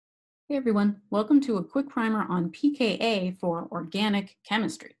Hey everyone, welcome to a quick primer on pKa for organic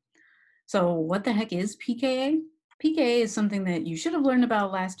chemistry. So what the heck is pKa? pKa is something that you should have learned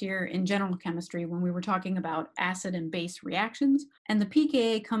about last year in general chemistry when we were talking about acid and base reactions, and the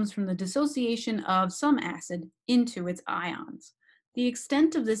pKa comes from the dissociation of some acid into its ions. The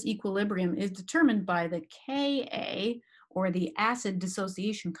extent of this equilibrium is determined by the Ka, or the acid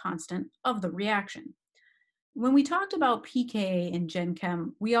dissociation constant, of the reaction. When we talked about pKa in Gen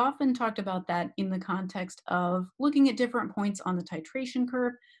Chem, we often talked about that in the context of looking at different points on the titration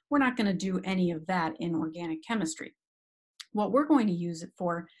curve. We're not going to do any of that in organic chemistry. What we're going to use it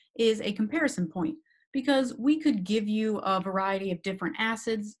for is a comparison point, because we could give you a variety of different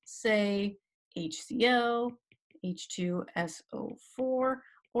acids, say HCl, H2SO4,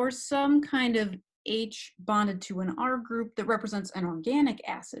 or some kind of H bonded to an R group that represents an organic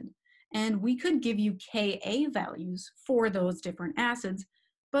acid. And we could give you Ka values for those different acids,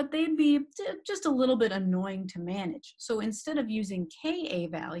 but they'd be just a little bit annoying to manage. So instead of using Ka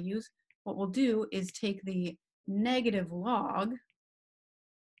values, what we'll do is take the negative log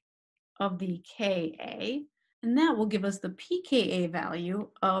of the Ka, and that will give us the pKa value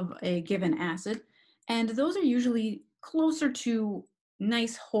of a given acid. And those are usually closer to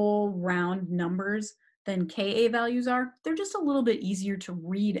nice whole round numbers than Ka values are. They're just a little bit easier to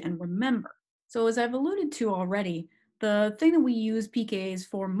read and remember. So as I've alluded to already, the thing that we use pKa's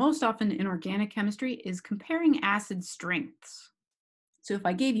for most often in organic chemistry is comparing acid strengths. So if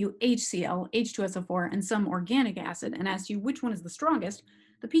I gave you HCl, H2SO4, and some organic acid and asked you which one is the strongest,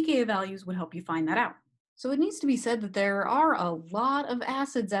 the pKa values would help you find that out. So it needs to be said that there are a lot of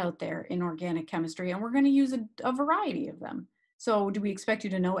acids out there in organic chemistry, and we're going to use a variety of them. So do we expect you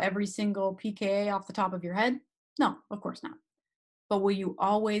to know every single pKa off the top of your head? No, of course not. But will you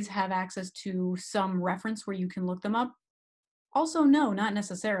always have access to some reference where you can look them up? Also, no, not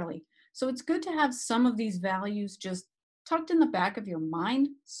necessarily. So it's good to have some of these values just tucked in the back of your mind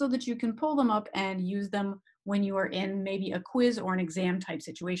so that you can pull them up and use them when you are in maybe a quiz or an exam type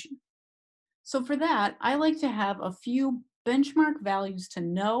situation. So for that, I like to have a few benchmark values to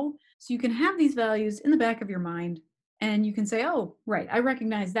know, so you can have these values in the back of your mind and you can say, oh, right, I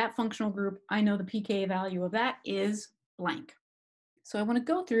recognize that functional group. I know the pKa value of that is blank. So I want to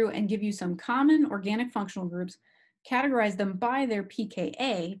go through and give you some common organic functional groups, categorize them by their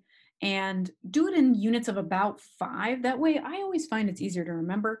pKa, and do it in units of about 5. That way, I always find it's easier to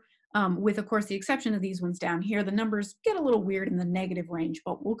remember. With, of course, the exception of these ones down here, the numbers get a little weird in the negative range,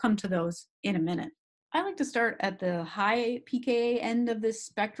 but we'll come to those in a minute. I like to start at the high pKa end of this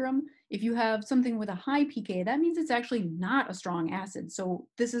spectrum. If you have something with a high pKa, that means it's actually not a strong acid. So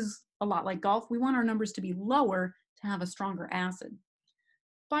this is a lot like golf. We want our numbers to be lower to have a stronger acid.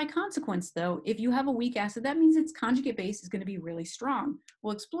 By consequence, though, if you have a weak acid, that means its conjugate base is going to be really strong.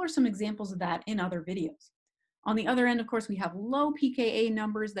 We'll explore some examples of that in other videos. On the other end, of course, we have low pKa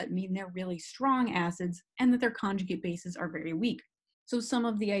numbers that mean they're really strong acids and that their conjugate bases are very weak. So some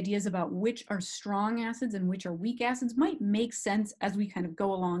of the ideas about which are strong acids and which are weak acids might make sense as we kind of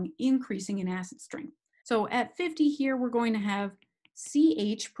go along, increasing in acid strength. So at 50 here, we're going to have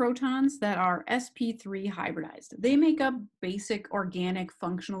CH protons that are sp3 hybridized. They make up basic organic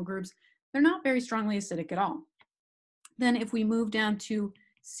functional groups. They're not very strongly acidic at all. Then if we move down to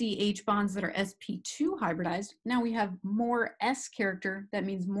CH bonds that are sp2 hybridized, now we have more S character. That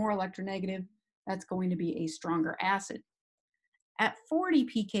means more electronegative. That's going to be a stronger acid. At 40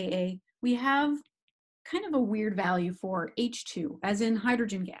 pKa, we have kind of a weird value for H2, as in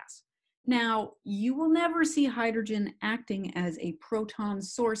hydrogen gas. Now, you will never see hydrogen acting as a proton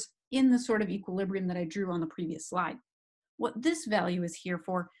source in the sort of equilibrium that I drew on the previous slide. What this value is here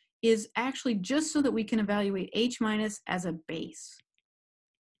for is actually just so that we can evaluate H- as a base.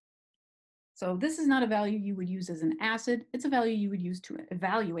 So this is not a value you would use as an acid, it's a value you would use to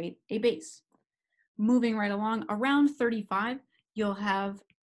evaluate a base. Moving right along, around 35, you'll have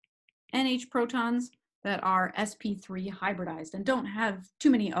NH protons that are sp3 hybridized and don't have too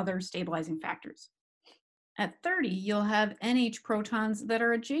many other stabilizing factors. At 30, you'll have NH protons that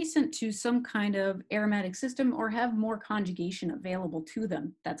are adjacent to some kind of aromatic system or have more conjugation available to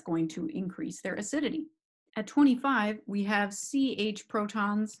them. That's going to increase their acidity. At 25, we have CH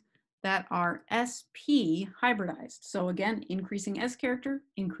protons that are sp hybridized. So again, increasing S character,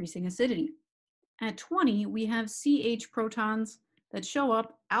 increasing acidity. At 20, we have CH protons that show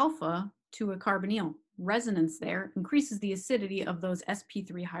up alpha to a carbonyl. Resonance there increases the acidity of those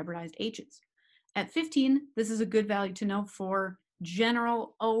sp3 hybridized H's. At 15, this is a good value to know for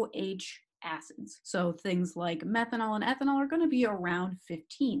general OH acids. So things like methanol and ethanol are going to be around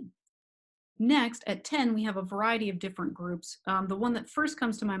 15. Next, at 10, we have a variety of different groups. The one that first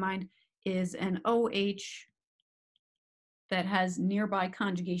comes to my mind is an OH that has nearby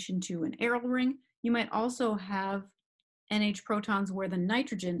conjugation to an aryl ring. You might also have NH protons where the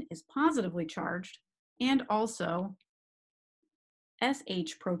nitrogen is positively charged, and also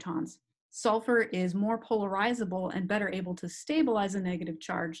SH protons. Sulfur is more polarizable and better able to stabilize a negative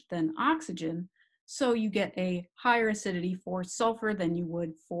charge than oxygen, so you get a higher acidity for sulfur than you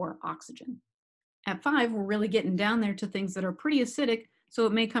would for oxygen. At 5, we're really getting down there to things that are pretty acidic, so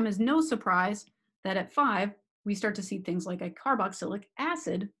it may come as no surprise that at 5, we start to see things like a carboxylic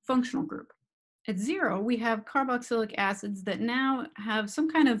acid functional group. At 0, we have carboxylic acids that now have some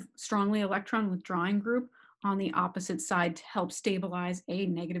kind of strongly electron withdrawing group on the opposite side to help stabilize a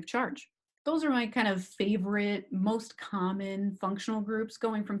negative charge. Those are my kind of favorite, most common functional groups,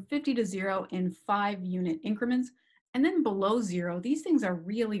 going from 50 to 0 in 5-unit increments. And then below 0, these things are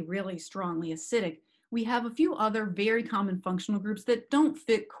really, really strongly acidic. We have a few other very common functional groups that don't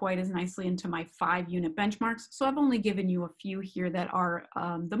fit quite as nicely into my 5-unit benchmarks, so I've only given you a few here that are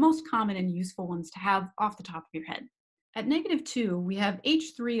the most common and useful ones to have off the top of your head. At -2, we have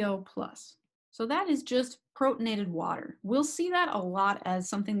H3O+. So that is just protonated water. We'll see that a lot as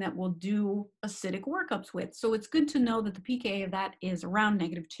something that we'll do acidic workups with, so it's good to know that the pKa of that is around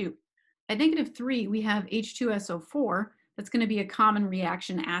 -2. At -3, we have H2SO4. That's going to be a common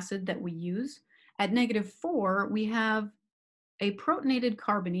reaction acid that we use. At -4, we have a protonated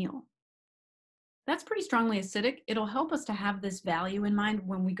carbonyl. That's pretty strongly acidic. It'll help us to have this value in mind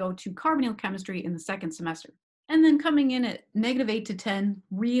when we go to carbonyl chemistry in the second semester. And then coming in at -8 to 10,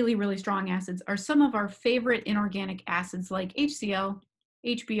 really, really strong acids are some of our favorite inorganic acids like HCl,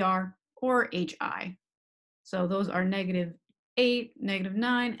 HBr, or HI. So those are -8,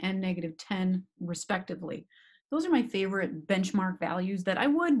 -9, and -10 respectively. Those are my favorite benchmark values that I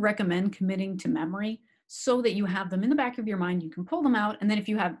would recommend committing to memory so that you have them in the back of your mind. You can pull them out, and then if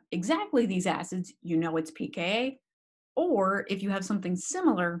you have exactly these acids, you know it's pKa. Or if you have something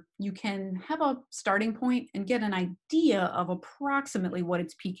similar, you can have a starting point and get an idea of approximately what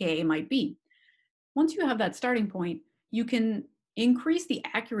its pKa might be. Once you have that starting point, you can increase the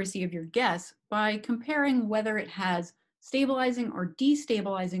accuracy of your guess by comparing whether it has stabilizing or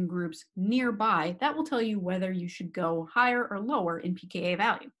destabilizing groups nearby. That will tell you whether you should go higher or lower in pKa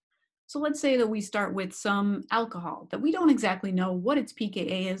value. So let's say that we start with some alcohol that we don't exactly know what its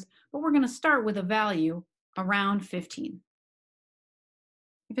pKa is, but we're going to start with a value around 15.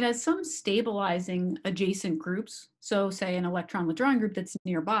 If it has some stabilizing adjacent groups, so say an electron withdrawing group that's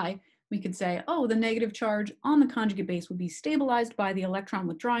nearby, we could say, oh, the negative charge on the conjugate base will be stabilized by the electron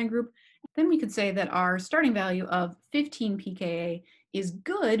withdrawing group. Then we could say that our starting value of 15 pKa is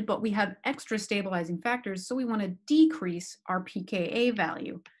good, but we have extra stabilizing factors, so we want to decrease our pKa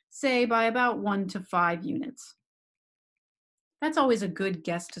value, say by about 1 to 5 units. That's always a good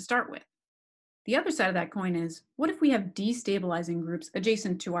guess to start with. The other side of that coin is, what if we have destabilizing groups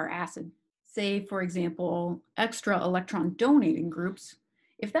adjacent to our acid? Say, for example, extra electron donating groups.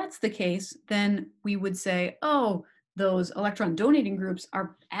 If that's the case, then we would say, oh, those electron donating groups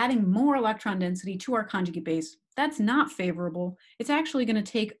are adding more electron density to our conjugate base. That's not favorable. It's actually going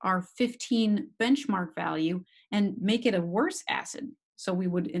to take our 15 benchmark value and make it a worse acid. So we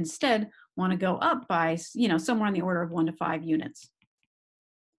would instead want to go up by, somewhere on the order of 1 to 5 units.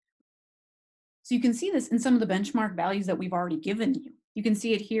 So you can see this in some of the benchmark values that we've already given you. You can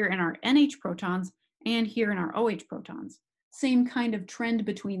see it here in our NH protons and here in our OH protons. Same kind of trend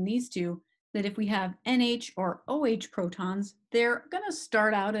between these two, that if we have NH or OH protons, they're going to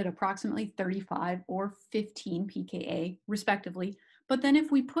start out at approximately 35 or 15 pKa respectively. But then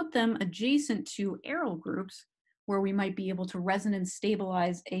if we put them adjacent to aryl groups, where we might be able to resonance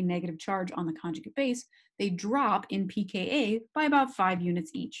stabilize a negative charge on the conjugate base, they drop in pKa by about 5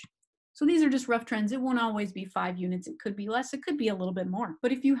 units each. So these are just rough trends. It won't always be 5 units. It could be less. It could be a little bit more.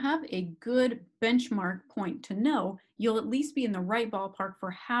 But if you have a good benchmark point to know, you'll at least be in the right ballpark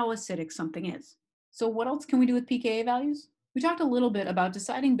for how acidic something is. So what else can we do with pKa values? We talked a little bit about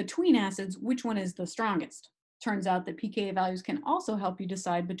deciding between acids which one is the strongest. Turns out that pKa values can also help you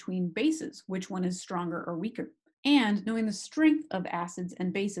decide between bases, which one is stronger or weaker. And knowing the strength of acids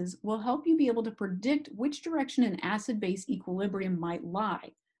and bases will help you be able to predict which direction an acid-base equilibrium might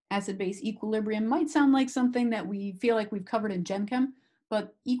lie. Acid-base equilibrium might sound like something that we feel like we've covered in Gen Chem,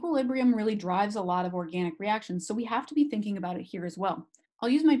 but equilibrium really drives a lot of organic reactions, so we have to be thinking about it here as well. I'll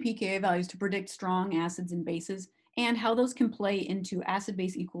use my pKa values to predict strong acids and bases and how those can play into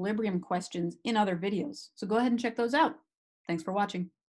acid-base equilibrium questions in other videos. So go ahead and check those out. Thanks for watching.